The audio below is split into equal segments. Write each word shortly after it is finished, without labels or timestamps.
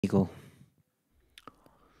Omegle.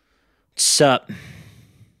 What's up?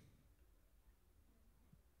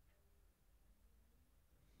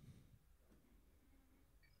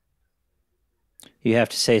 You have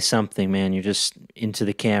to say something, man. You're just into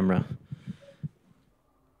the camera.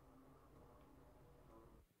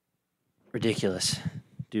 Ridiculous.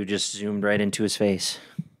 Dude just zoomed right into his face.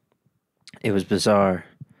 It was bizarre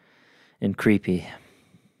and creepy.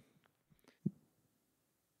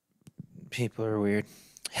 People are weird.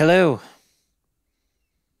 Hello.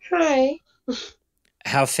 Hi.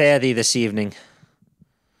 How fare thee this evening?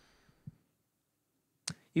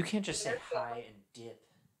 You can't just say hi and dip.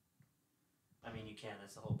 I mean, you can.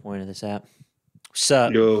 That's the whole point of this app. What's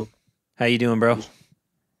up? Yo, How you doing, bro?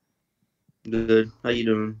 good. How you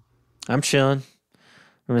doing? I'm chilling.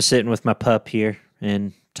 I'm just sitting with my pup here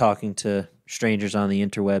and talking to strangers on the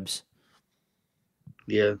interwebs.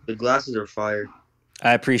 Yeah, the glasses are fire.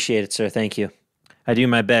 I appreciate it, sir. Thank you. I do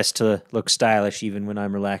my best to look stylish even when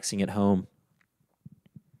I'm relaxing at home.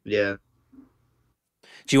 Yeah,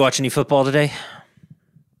 Did you watch any football today?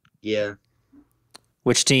 yeah.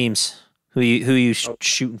 Which teams? Who you Oh,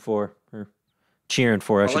 shooting for or cheering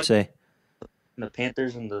for? I I should like say. the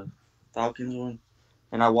Panthers and the Falcons one,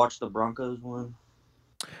 and I watched the Broncos one.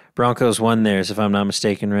 Broncos won theirs, if I'm not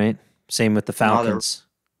mistaken, right? Same with the No, Falcons.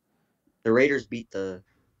 the Raiders beat the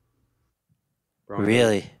Broncos.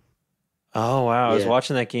 Really? Oh wow! I was Yeah,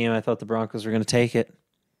 watching that game. I thought the Broncos were going to take it.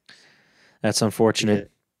 That's yeah,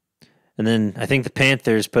 unfortunate. And then I think the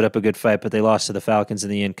Panthers put up a good fight, but they lost to the Falcons in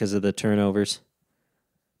the end because of the turnovers.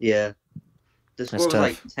 yeah. The That's score was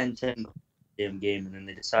like tough. 10-10 damn game, and then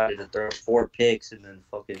they decided to throw four picks, and then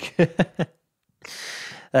fucking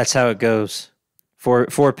That's how it goes.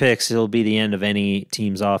 Four picks, it'll be the end of any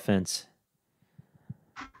team's offense.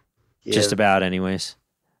 Just yeah. about, anyways.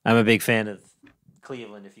 I'm a big fan of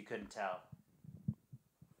Cleveland, if you couldn't tell.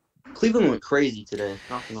 Cleveland went crazy today.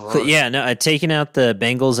 Not gonna lie. Yeah, no, taking out the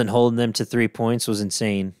Bengals and holding them to 3 points was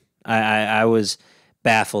insane. I was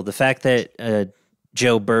baffled. The fact that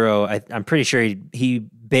Joe Burrow, I'm pretty sure he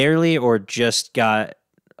barely or just got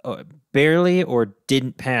barely or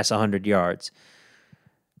didn't pass 100 yards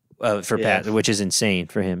for Yeah, pass, which is insane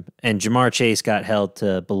for him. And Jamar Chase got held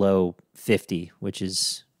to below 50, which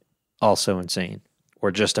is also insane,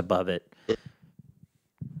 or just above it.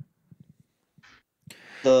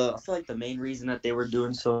 the I feel like the main reason that they were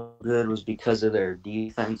doing so good was because of their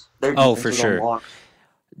defense. Their Oh, defense for was on sure. lock.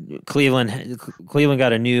 Cleveland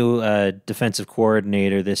got a new defensive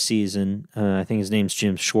coordinator this season. I think his name's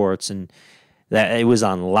Jim Schwartz, and that it was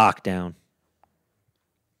on lockdown.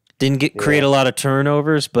 Didn't get create Yeah. a lot of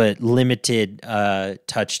turnovers, but limited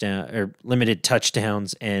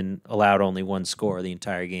touchdowns and allowed only one score the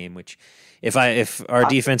entire game. Which, if our I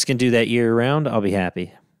defense can do that year round, I'll be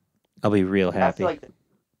happy. I'll be real I feel happy. like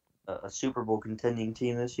a Super Bowl contending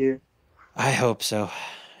team this year. I hope so.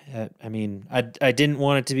 I mean, I didn't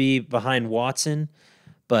want it to be behind Watson,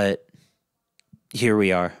 but here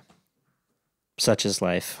we are. Such is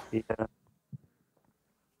life. Yeah.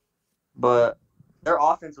 But their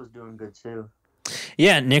offense was doing good too.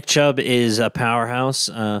 Yeah, Nick Chubb is a powerhouse.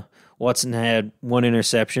 Watson had one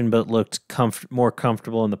interception, but looked more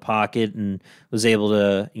comfortable in the pocket and was able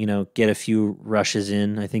to, get a few rushes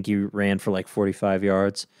in. I think he ran for like 45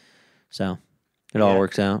 yards. So it all Yeah.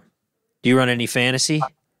 works out. Do you run any fantasy?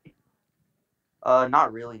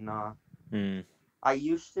 Not really, nah. Hmm. I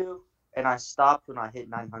used to, and I stopped when I hit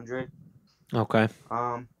 900. Okay.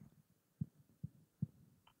 Um,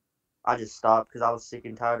 I just stopped because I was sick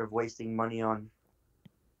and tired of wasting money on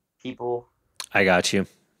people. I got you.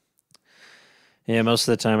 Yeah, most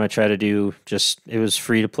of the time I try to do it was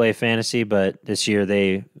free to play fantasy, but this year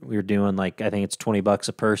we were doing like I think it's $20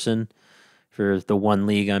 a person for the one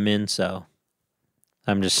league I'm in, so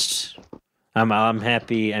I'm just I'm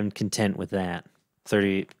happy, I'm content with that.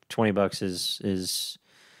 20 bucks is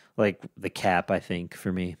like the cap I think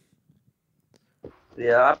for me.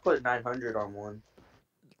 Yeah, I put 900 on one.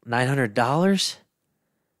 $900?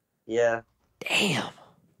 Yeah, Damn.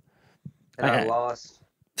 and I I lost.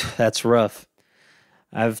 That's rough.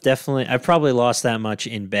 I've probably lost that much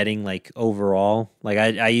in betting like overall. Like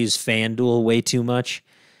I use FanDuel way too much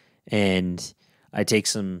and I take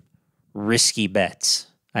some risky bets.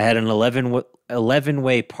 I had an 11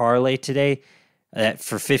 way parlay today that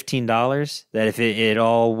for $15 that if it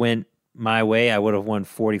all went my way, I would have won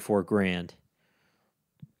 44 grand.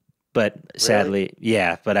 But Really? sadly,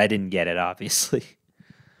 yeah, but I didn't get it obviously.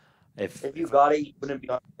 If If you got it, you wouldn't be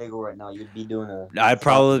on Omegle right now. You'd be doing a I'd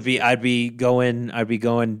probably shopping be spree. I'd be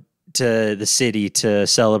going to the city to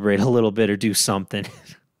celebrate a little bit or do something.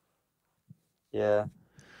 Yeah,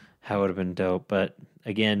 That would have been dope, but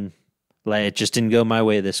again, it just didn't go my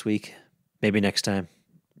way this week. Maybe next time.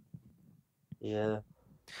 Yeah.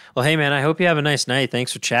 Well, hey, man, I hope you have a nice night.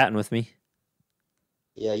 Thanks for chatting with me.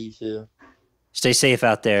 Yeah, you too. Stay safe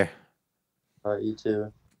out there. All right, you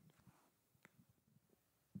too.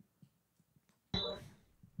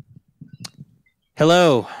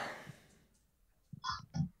 Hello.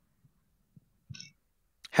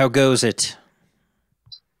 How goes it?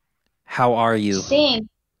 How are you? Sing.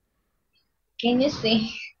 Can you sing?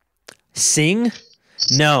 Sing?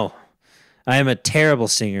 No. I am a terrible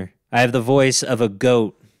singer. I have the voice of a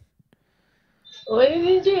goat. Why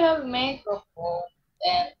did you have makeup on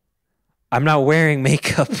then? I'm not wearing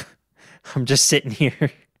makeup. I'm just sitting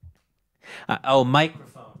here. Oh,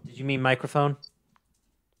 microphone. Did you mean microphone?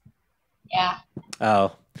 Yeah.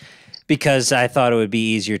 Oh, because I thought it would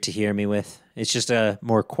be easier to hear me with. It's just a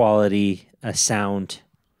more quality sound.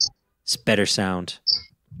 It's better sound.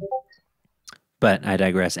 But I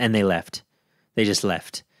digress. And they left. They just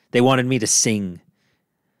left. They wanted me to sing.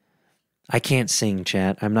 I can't sing,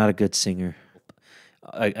 chat. I'm not a good singer.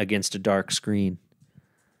 Against a dark screen.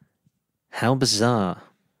 How bizarre.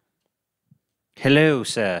 Hello,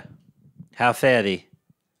 sir. How fare thee?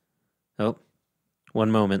 Oh,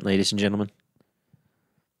 one moment, ladies and gentlemen.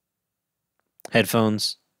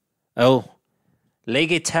 Headphones. Oh, le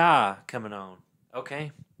guitar coming on.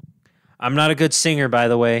 Okay. I'm not a good singer, by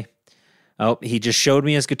the way. Oh, he just showed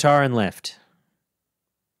me his guitar and left.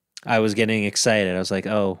 I was getting excited. I was like,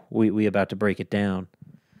 oh, we about to break it down.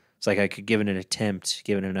 It's like I could give it an attempt,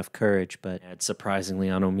 given enough courage, but it's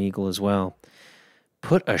surprisingly on Omegle as well.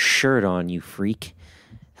 Put a shirt on, you freak.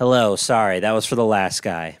 Hello, sorry, that was for the last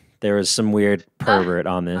guy. There was some weird pervert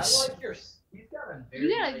on this.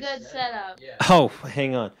 You got a good setup. Yeah. Oh,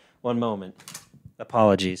 hang on. One moment.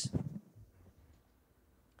 Apologies.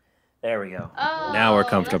 There we go. Oh, Now we're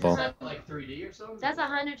comfortable. Like 3D or something? That's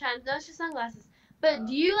 100 times. No, it's just sunglasses. But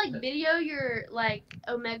do you like video your like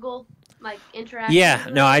Omegle like interaction? Yeah,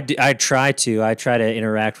 no, I try to. I try to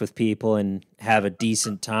interact with people and have a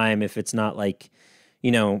decent time if it's not like,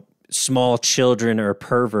 small children or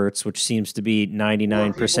perverts, which seems to be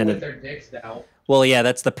 99% of their dicks out. Well, yeah,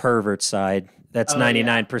 that's the pervert side. That's Oh,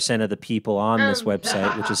 99% of the people on this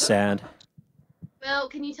website, which is sad. Well,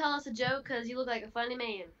 can you tell us a joke? Because you look like a funny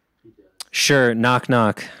man. Sure, knock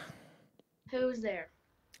knock. Who's there?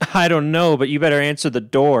 I don't know, but you better answer the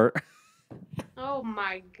door. Oh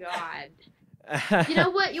my god. You know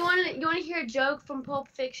what? You want to hear a joke from Pulp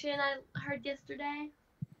Fiction I heard yesterday?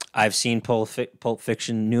 I've seen Pulp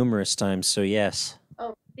Fiction numerous times, so yes.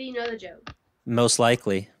 Oh, do you know the joke? Most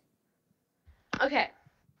likely. Okay.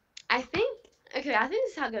 I think this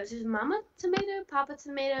is how it goes. There's Mama Tomato, Papa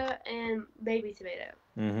Tomato, and Baby Tomato.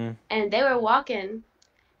 Mm-hmm. And they were walking,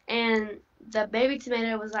 and the Baby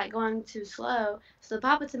Tomato was like going too slow. So the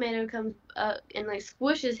Papa Tomato comes up and like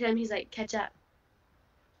squishes him. He's like, catch up.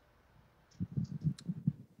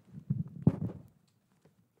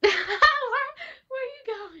 Where are you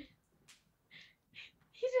going?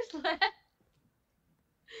 He just left.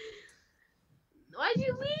 Why'd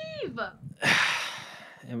you leave?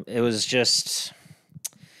 It was just...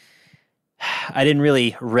 I didn't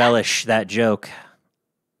really relish that joke.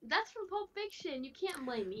 That's from Pulp Fiction. You can't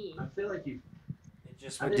blame me. I feel like you...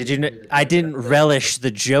 I didn't relish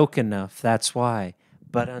the joke enough, that's why.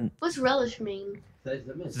 But What's relish mean?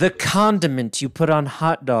 the condiment you put on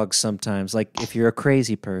hot dogs sometimes, like if you're a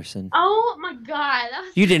crazy person. Oh my god. That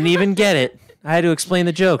was You didn't even get it. I had to explain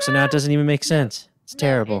the joke, so now it doesn't even make sense. It's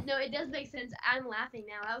terrible. No, it does make sense. I'm laughing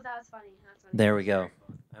now. That was funny. That's funny. There we go.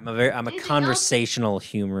 I'm a Anything conversational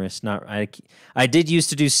humorist. I did used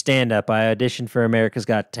to do stand up. I auditioned for America's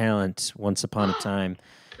Got Talent once upon a time.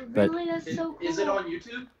 But Really, that's so cool. Is it on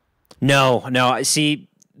YouTube? No. I see.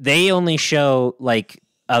 They only show like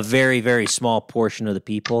a very, very small portion of the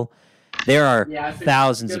people. There are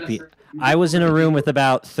thousands of people. I was in a room with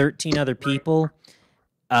about 13 other people,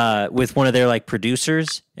 with one of their like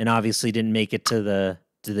producers, and obviously didn't make it to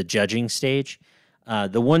the judging stage.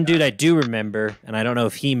 The one dude I do remember, and I don't know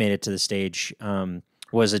if he made it to the stage,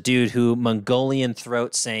 was a dude who Mongolian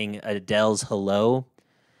throat sang Adele's "Hello,"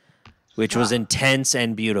 which was intense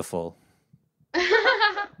and beautiful,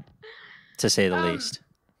 to say the least.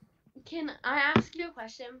 Can I ask you a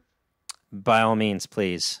question? By all means,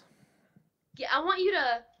 please. Yeah, I want you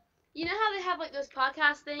to. You know how they have like those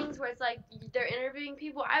podcast things where it's like they're interviewing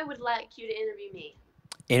people? I would like you to interview me.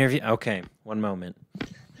 Interview? Okay, one moment.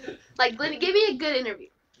 Like, give me a good interview.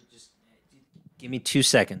 Give me 2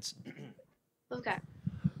 seconds. Okay.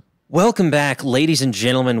 Welcome back, ladies and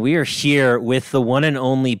gentlemen. We are here with the one and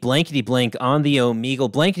only Blankety Blank on the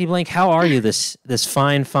Omegle. Blankety Blank, how are you this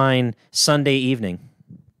fine Sunday evening?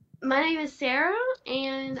 My name is Sarah,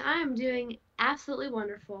 and I'm doing absolutely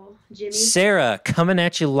wonderful, Jimmy. Sarah, coming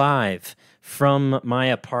at you live from my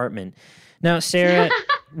apartment. Now, Sarah,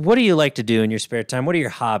 what do you like to do in your spare time? What are your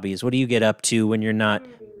hobbies? What do you get up to when you're not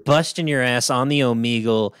busting your ass on the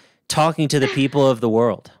Omegle, talking to the people of the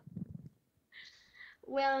world?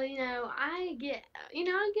 Well, I get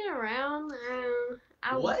around.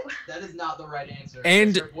 What? That is not the right answer.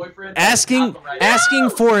 And Your boyfriend asking right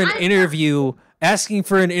asking for an I'm not- interview, asking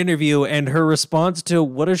for an interview, and her response to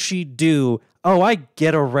what does she do? Oh, I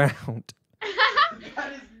get around. That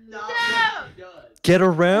is not what she does. Get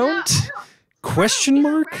around? No, I don't- Question get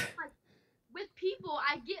mark? around, like, with people,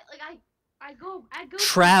 I go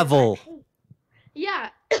Travel. Yeah,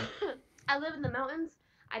 I live in the mountains.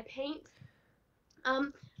 I paint.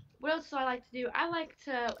 What else do I like to do? I like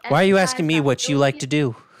to. Why are you exercise, asking me have what you like to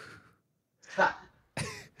do? Huh?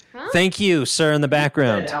 Thank you, sir, in the Said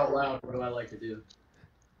background. out loud, what do I like to do?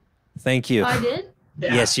 Thank you. Oh, I did.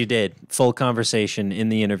 Yeah. Yes, you did. Full conversation in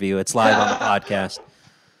the interview. It's live on the podcast.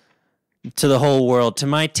 To the whole world, to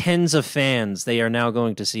my tens of fans, they are now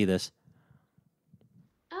going to see this.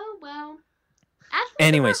 Oh well. Ask me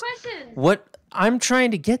Anyways, some more questions. what I'm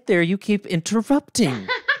trying to get there, you keep interrupting.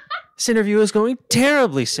 This interview is going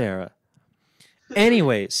terribly, Sarah.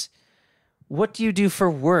 Anyways, what do you do for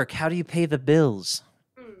work? How do you pay the bills?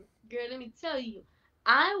 Girl, let me tell you.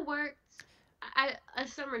 I worked a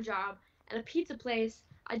summer job at a pizza place.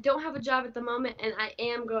 I don't have a job at the moment, and I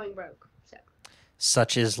am going broke. So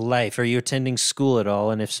Such is life. Are you attending school at all?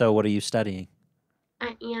 And if so, what are you studying?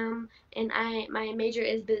 I am, and my major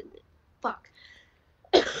is business. Fuck.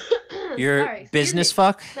 You're Sorry, excuse business me.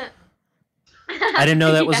 fuck? I didn't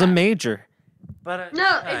know that was a Yeah. major. But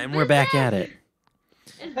No, it's and we're back at it.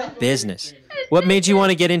 It's Business. What made you want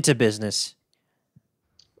to get into business?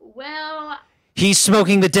 Well, He's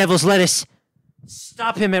smoking the devil's lettuce.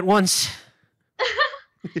 Stop him at once.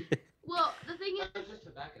 well, the thing is, That's just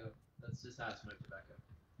tobacco. That's just how I smoke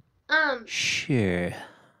tobacco. Sure.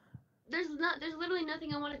 there's literally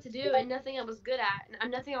nothing I wanted to do and nothing I was good at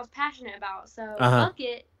and nothing I was passionate about. So Uh-huh. fuck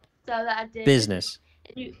it. So that I did Business.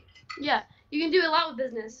 And you can do a lot with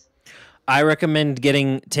business. I recommend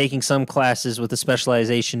taking some classes with a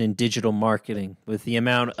specialization in digital marketing with the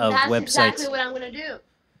amount of That's websites. exactly what I'm gonna do.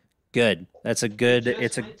 Good. That's a good.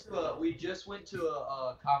 We just went to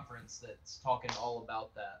a conference that's talking all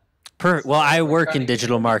about that. Well, I We're work trying in to get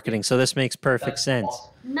digital into marketing, so this makes perfect That's sense.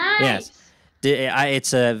 awesome. Nice.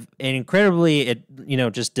 It's an incredibly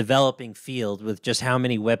just developing field with just how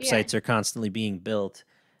many websites are constantly being built.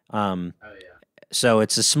 Oh yeah. So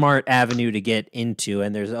it's a smart avenue to get into,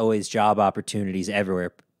 and there's always job opportunities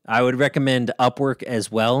everywhere. I would recommend Upwork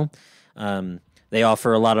as well. They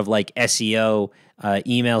offer a lot of like SEO,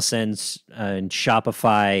 email sends, and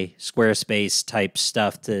Shopify, Squarespace type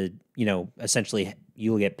stuff to, essentially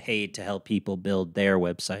you'll get paid to help people build their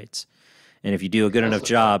websites. And if you do a good enough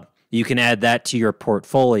job, you can add that to your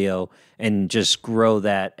portfolio and just grow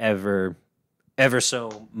that ever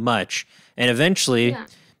so much. And eventually,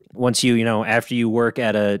 once after you work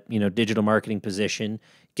at a digital marketing position,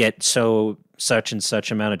 get such and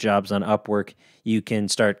such amount of jobs on Upwork, you can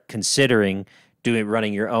start considering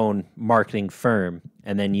running your own marketing firm,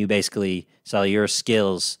 and then you basically sell your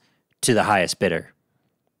skills to the highest bidder.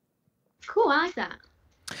 Cool, I like that.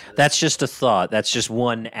 That's just a thought. That's just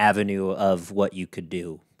one avenue of what you could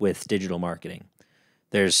do with digital marketing.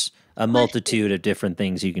 There's a multitude of different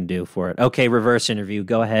things you can do for it. Okay, reverse interview.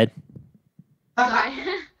 Go ahead. Sorry.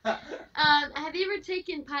 Have you ever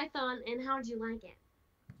taken Python and how did you like it?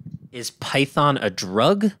 Is Python a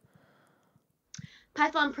drug?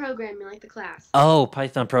 Python programming, like the class. Oh,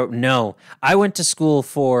 Python Pro. No. I went to school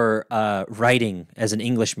for writing as an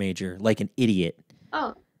English major, like an idiot.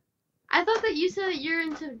 Oh, I thought that you said that you're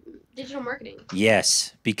into digital marketing.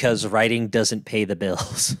 Yes, because writing doesn't pay the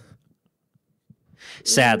bills.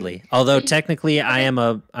 Sadly. Although technically I'm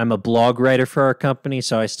a blog writer for our company,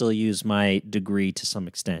 so I still use my degree to some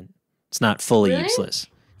extent. It's not fully Really? useless.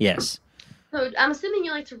 Yes. So I'm assuming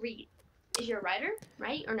you like to read. Is you a writer,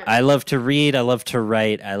 right? Or no? I love to read, I love to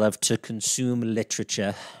write, I love to consume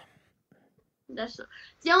literature. That's not,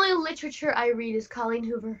 the only literature I read is Colleen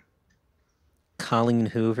Hoover. Colleen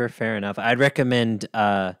Hoover, fair enough. I'd recommend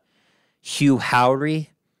Hugh Howry,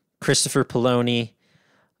 Christopher Poloni.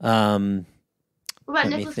 What about Let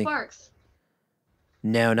me Nicholas think. Sparks?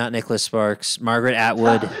 No, not Nicholas Sparks. Margaret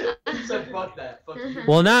Atwood. You said fuck that. Fuck you.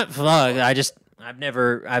 Well, not fuck. I've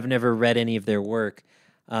never read any of their work.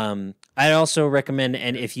 I'd also recommend,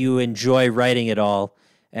 and if you enjoy writing at all,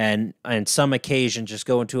 and on some occasion, just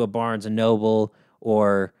go into a Barnes and Noble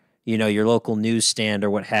or your local newsstand or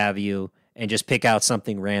what have you, and just pick out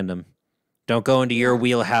something random. Don't go into your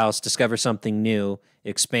wheelhouse, discover something new,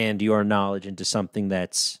 expand your knowledge into something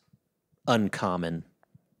that's uncommon.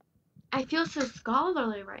 I feel so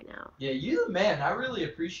scholarly right now. Yeah, you the man. I really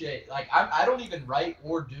appreciate. Like, I don't even write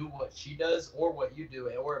or do what she does or what you do,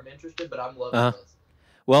 or I'm interested, but I'm loving this.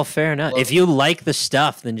 Well, fair enough. Love If you like the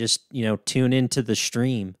stuff, then just tune into the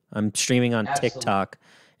stream. I'm streaming on Absolutely. TikTok,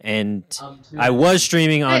 and I was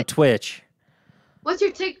streaming on Twitch. What's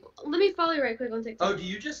your Let me follow you right quick on TikTok. Oh, do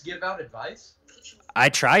you just give out advice? I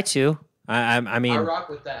try to. I mean, I rock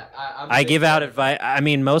with that. I give out advice. I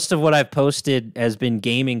mean, most of what I've posted has been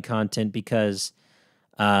gaming content because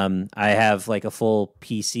I have like a full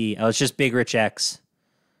PC. Oh, it's just Big Rich X.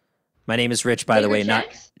 My name is Rich, by the way.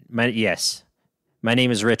 Yes. My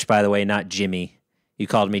name is Rich, by the way, not Jimmy. You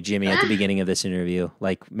called me Jimmy at the beginning of this interview,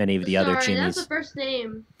 like many of the other Jimmys. That's the first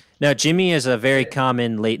name. No, Jimmy is a very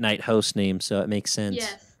common late night host name, so it makes sense.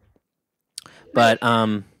 Yes. But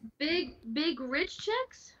Big Rich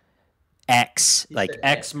Checks? X, like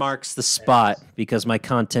X marks the spot because my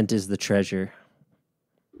content is the treasure.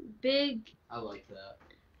 Big. I like that.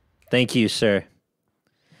 Thank you, sir.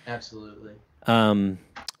 Absolutely. What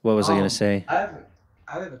was I gonna say? I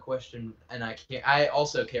have a question, and I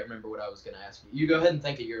also can't remember what I was gonna ask you. You go ahead and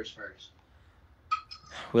think of yours first.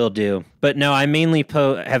 Will do. But no, I mainly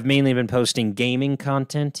have been posting gaming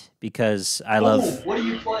content because I love. What do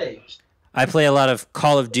you play? I play a lot of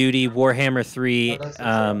Call of Duty, Warhammer 3.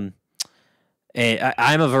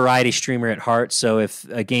 I'm a variety streamer at heart, so if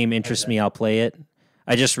a game interests me, I'll play it.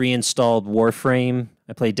 I just reinstalled Warframe.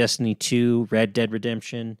 I play Destiny 2, Red Dead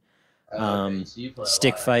Redemption, So you play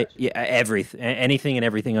Stick Fight. Yeah, everything, anything and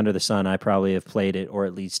everything under the sun. I probably have played it or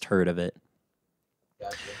at least heard of it.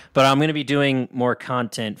 Gotcha. But I'm going to be doing more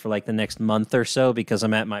content for like the next month or so because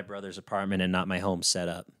I'm at my brother's apartment and not my home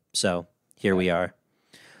setup. So here we are.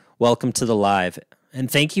 Welcome to the live. And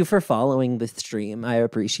thank you for following the stream. I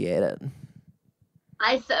appreciate it.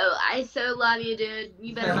 I so love you, dude.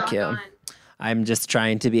 You better rock on. I'm just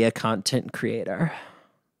trying to be a content creator.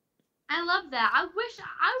 I love that. I wish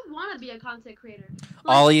I want to be a content creator.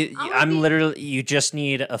 You just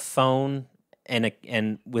need a phone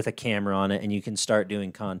and with a camera on it, and you can start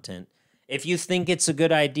doing content. If you think it's a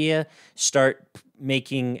good idea, start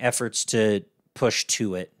making efforts to push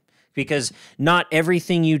to it. Because not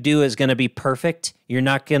everything you do is going to be perfect. It's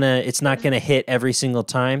not going to hit every single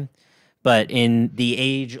time. But in the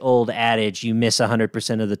age-old adage, you miss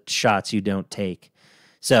 100% of the shots you don't take.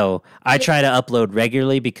 So I try to upload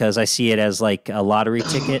regularly because I see it as like a lottery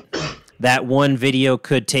ticket. That one video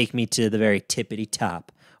could take me to the very tippity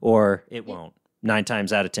top, or it won't, 9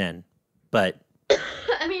 times out of 10. But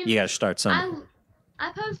I mean, you got to start somewhere.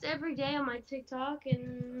 I post every day on my TikTok,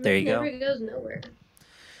 and there you go. It goes nowhere.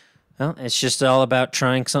 Well, it's just all about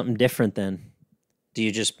trying something different then. Do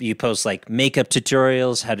you post like makeup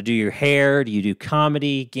tutorials, how to do your hair? Do you do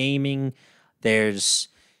comedy, gaming?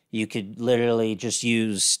 You could literally just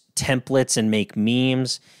use templates and make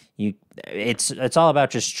memes. It's all about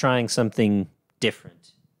just trying something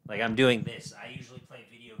different. Like I'm doing this. I usually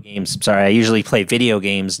play video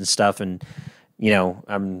games and stuff, and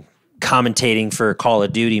I'm commentating for Call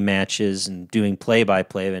of Duty matches and doing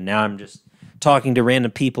play-by-play, and now I'm just talking to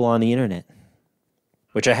random people on the internet,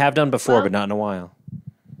 which I have done before, but not in a while.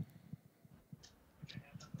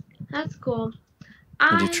 That's cool.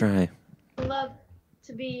 Would you try? I love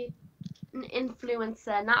to be an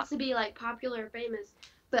influencer, not to be like popular or famous,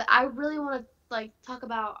 but I really want to like talk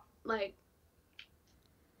about like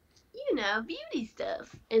beauty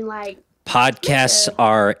stuff and like podcasts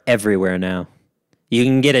are everywhere now. You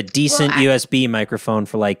can get a decent USB microphone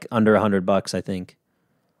for like under $100, I think.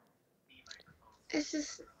 It's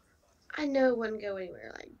just, I know it wouldn't go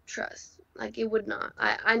anywhere. Like, trust. Like, it would not.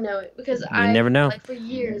 I know it because you never know. Like, for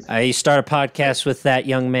years. You start a podcast with that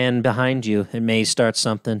young man behind you. It may start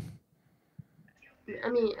something. I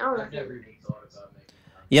mean, I don't know. I've never even thought about making content.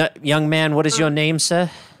 Yeah, young man, what is your name, sir?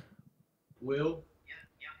 Will.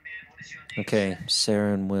 Okay,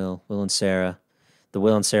 Sarah and Will. Will and Sarah. The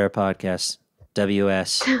Will and Sarah podcast.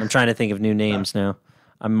 WS. I'm trying to think of new names now.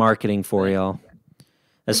 I'm marketing for y'all.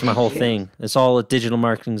 That's my whole thing. That's all digital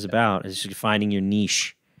marketing's about, is finding your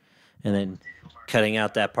niche and then cutting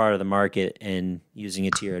out that part of the market and using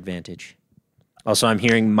it to your advantage. Also, I'm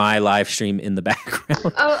hearing my live stream in the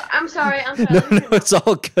background. Oh, I'm sorry. No, it's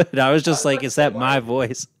all good. I was just like, is that my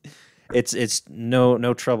voice? It's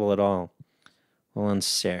no trouble at all. Will and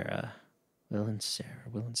Sarah.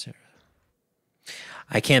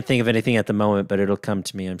 I can't think of anything at the moment, but it'll come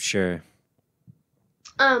to me, I'm sure.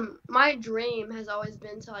 My dream has always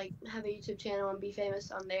been to like have a YouTube channel and be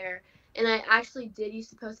famous on there. And I actually did used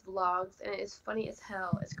to post vlogs, and it's funny as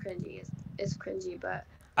hell. It's cringy. It's cringy, but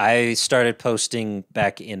I started posting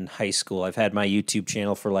back in high school. I've had my YouTube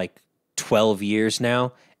channel for like 12 years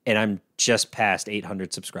now, and I'm just past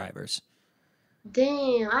 800 subscribers.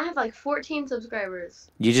 damn, I have like 14 subscribers.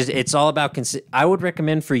 It's all about, I would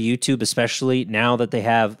recommend for YouTube, especially now that they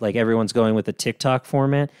have, like everyone's going with the TikTok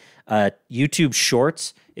format, YouTube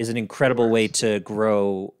Shorts is an incredible way to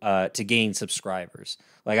grow, to gain subscribers.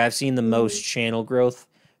 Like I've seen the most channel growth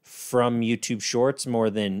from YouTube Shorts more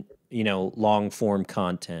than, long form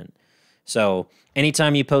content. So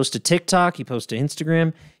anytime you post to TikTok, you post to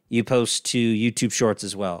Instagram, you post to YouTube Shorts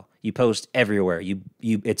as well. You post everywhere.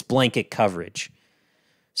 It's blanket coverage.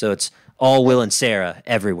 So it's all Will and Sarah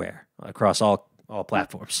everywhere across all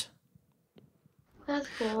platforms. That's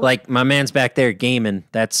cool. Like my man's back there gaming.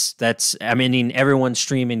 That's I mean everyone's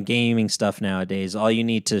streaming gaming stuff nowadays. All you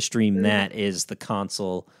need to stream that is the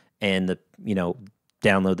console and the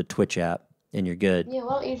download the Twitch app and you're good. Yeah,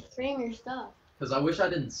 why don't you stream your stuff? Because I wish I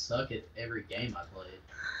didn't suck at every game I played.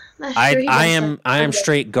 I am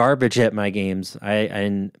straight garbage at my games.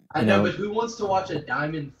 I know, but who wants to watch a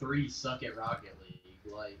Diamond 3 suck at Rocket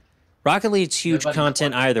League? Like Rocket League's huge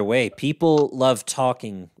content either way. People love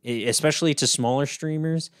talking, especially to smaller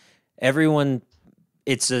streamers.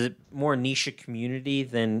 It's a more niche community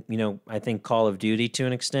than, I think Call of Duty to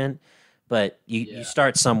an extent. But you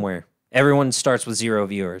start somewhere. Everyone starts with 0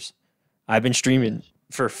 viewers. I've been streaming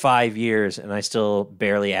for 5 years, and I still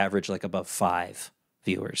barely average like above 5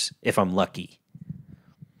 viewers, if I'm lucky.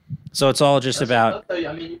 So it's all just about...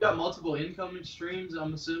 I mean, you got multiple incoming streams,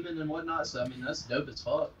 I'm assuming, and whatnot, so, I mean, that's dope as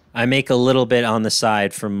fuck. I make a little bit on the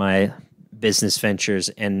side from my business ventures,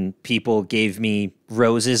 and people gave me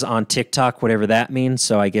roses on TikTok, whatever that means,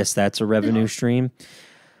 so I guess that's a revenue stream.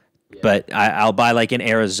 Yeah. But I'll buy like an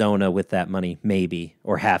Arizona with that money, maybe,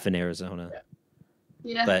 or half in Arizona.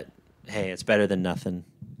 Yeah. But, hey, it's better than nothing.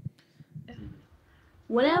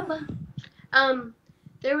 Whatever.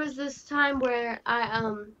 There was this time where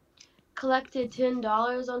I, collected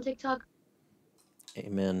 $10 on TikTok.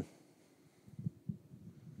 Amen.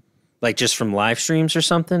 Like just from live streams or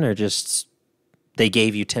something, or just they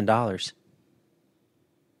gave you $10?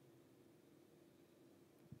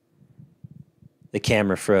 The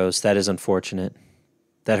camera froze. That is unfortunate.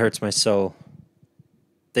 That hurts my soul.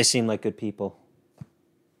 They seem like good people.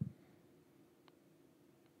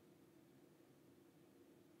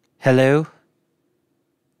 Hello?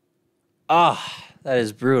 Ah, that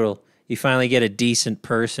is brutal. You finally get a decent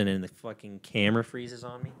person and the fucking camera freezes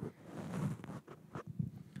on me.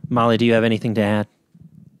 Molly, do you have anything to add?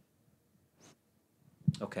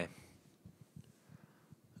 Okay.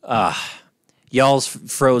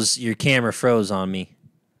 Your camera froze on me.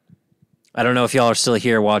 I don't know if y'all are still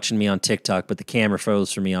here watching me on TikTok, but the camera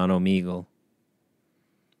froze for me on Omegle.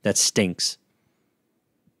 That stinks.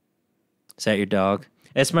 Is that your dog?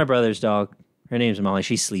 It's my brother's dog. Her name's Molly.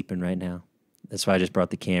 She's sleeping right now. That's why I just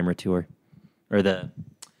brought the camera to her. Or the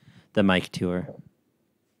mic to her.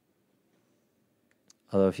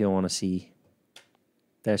 Although if you want to see,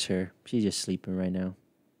 that's her. She's just sleeping right now.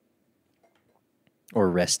 Or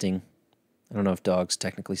resting. I don't know if dogs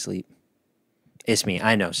technically sleep. It's me.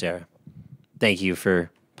 I know, Sarah. Thank you for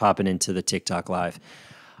popping into the TikTok live.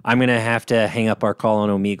 I'm going to have to hang up our call on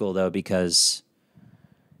Omegle, though, because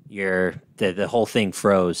the whole thing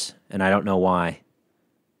froze, and I don't know why.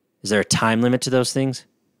 Is there a time limit to those things?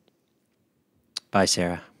 Bye,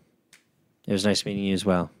 Sarah. It was nice meeting you as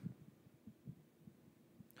well.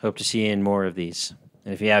 Hope to see you in more of these.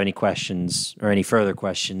 And if you have any questions or any further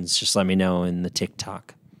questions, just let me know in the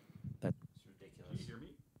TikTok. That's ridiculous. Can you hear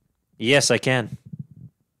me? Yes, I can.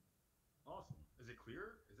 Awesome. Is it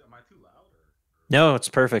clear? Am I too loud? Or... No, it's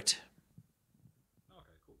perfect. Okay,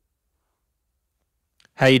 cool.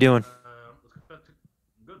 How you doing?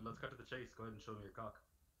 Good. Let's cut to the chase. Go ahead and show me your cock.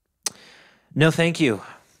 No, thank you.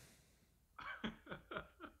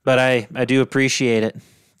 But I do appreciate it.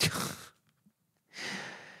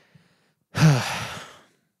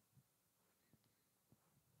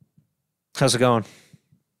 How's it going?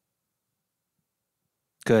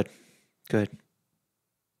 Good.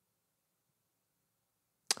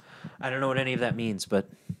 I don't know what any of that means, but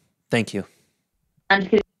thank you. I'm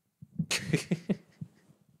just kidding.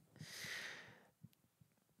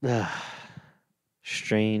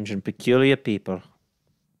 Strange and peculiar people.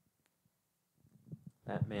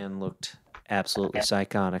 That man looked absolutely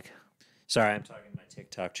psychotic. Sorry, I'm talking to my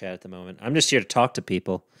TikTok chat at the moment. I'm just here to talk to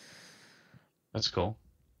people. That's cool.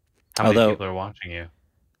 How many people are watching you?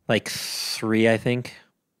 Like 3, I think.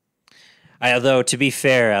 Although, to be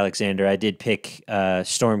fair, Alexander, I did pick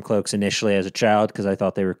Stormcloaks initially as a child because I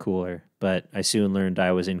thought they were cooler, but I soon learned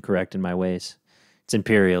I was incorrect in my ways. It's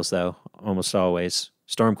Imperials, though, almost always.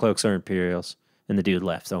 Stormcloaks are Imperials, and the dude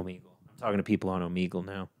left Omegle. I'm talking to people on Omegle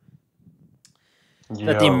now. Is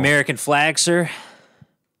that the American flag, sir?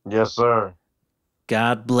 Yes, sir.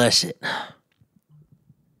 God bless it.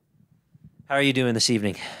 How are you doing this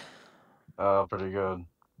evening? Pretty good.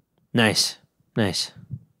 Nice. Nice.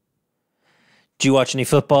 Did you watch any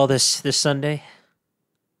football this Sunday?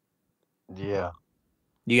 Yeah.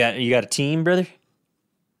 You got a team, brother?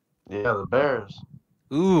 Yeah, the Bears.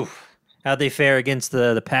 Ooh. How'd they fare against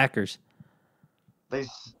the Packers?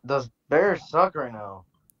 The Bears suck right now.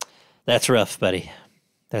 That's rough, buddy.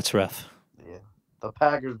 That's rough. Yeah. The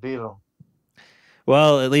Packers beat them.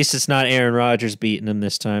 Well, at least it's not Aaron Rodgers beating them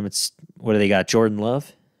this time. It's, what do they got, Jordan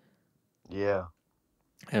Love? Yeah.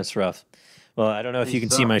 That's rough. Well, I don't know if He you can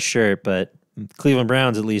see sucks. my shirt, but Cleveland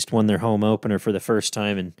Browns at least won their home opener for the first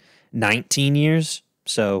time in 19 years,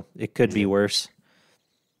 so it could be worse.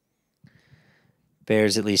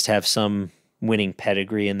 Bears at least have some winning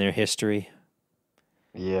pedigree in their history.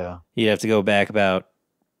 Yeah. You'd have to go back about,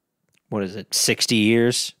 60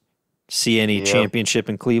 years to see any Yep. championship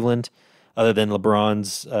in Cleveland, other than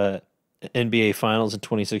LeBron's NBA Finals in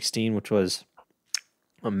 2016, which was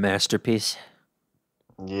a masterpiece.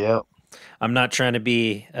 Yep. I'm not trying to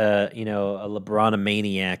be, a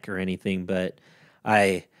LeBron-a-maniac or anything, but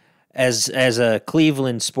as a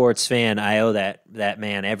Cleveland sports fan, I owe that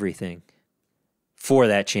man everything for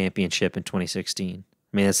that championship in 2016.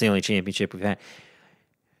 I mean, that's the only championship we've had.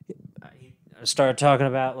 I started talking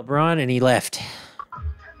about LeBron, and he left.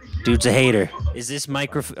 Dude's a hater. Is this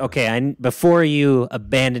microphone... Okay, before you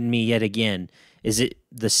abandon me yet again, is it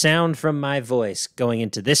the sound from my voice going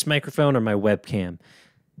into this microphone or my webcam?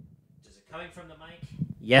 Is it coming from the mic?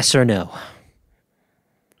 Yes or no?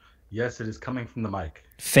 Yes, it is coming from the mic.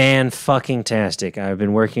 Fan-fucking-tastic. I've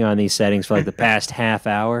been working on these settings for like the past half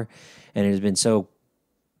hour, and it has been so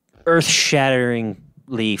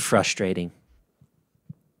earth-shatteringly frustrating.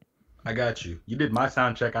 I got you. You did my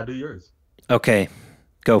sound check. I do yours. Okay,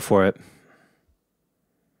 go for it.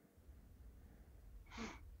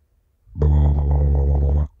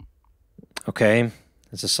 Okay,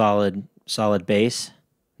 that's a solid bass.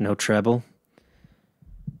 No treble.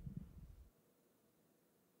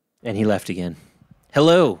 And he left again.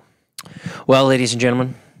 Hello. Well, ladies and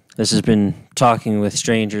gentlemen, this has been Talking with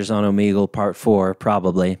Strangers on Omegle Part 4,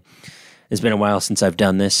 probably. It's been a while since I've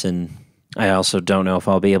done this, and I also don't know if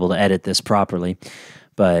I'll be able to edit this properly.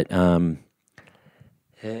 But have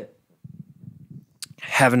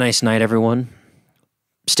a nice night, everyone.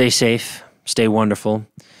 Stay safe. Stay wonderful.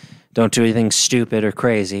 Don't do anything stupid or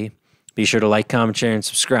crazy. Be sure to like, comment, share, and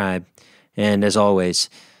subscribe. And as always,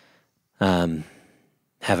 have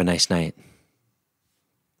a nice night.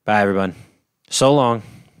 Bye, everyone. So long.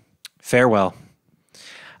 Farewell.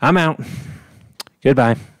 I'm out.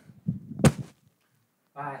 Goodbye.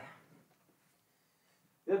 Bye.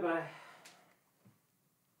 Goodbye.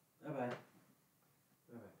 Bye-bye.